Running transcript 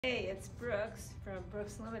Hey, it's Brooks from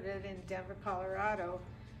Brooks Limited in Denver, Colorado.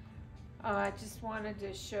 I just wanted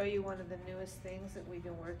to show you one of the newest things that we've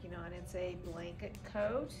been working on. It's a blanket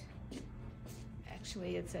coat.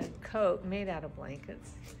 Actually, it's a coat made out of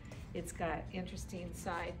blankets. It's got interesting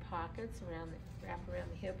side pockets wrap around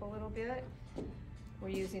the hip a little bit. We're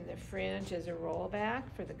using the fringe as a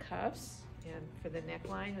rollback for the cuffs, and for the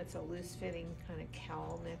neckline, it's a loose-fitting kind of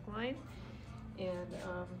cowl neckline. And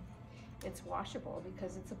it's washable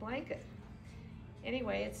because it's a blanket.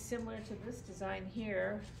 Anyway, it's similar to this design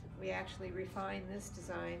here. We actually refined this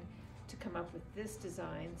design to come up with this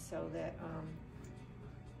design so that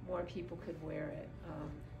more people could wear it.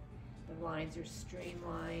 The lines are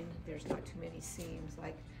streamlined. There's not too many seams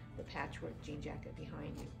like the patchwork jean jacket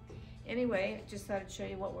behind you. Anyway, just thought I'd show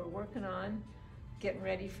you what we're working on, getting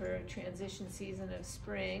ready for a transition season of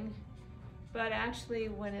spring. But actually,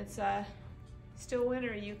 when it's still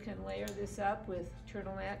winter, you can layer this up with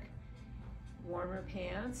turtleneck, warmer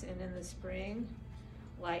pants, and in the spring,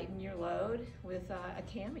 lighten your load with a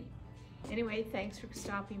cami. Anyway, thanks for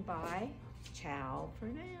stopping by. Ciao for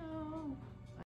now.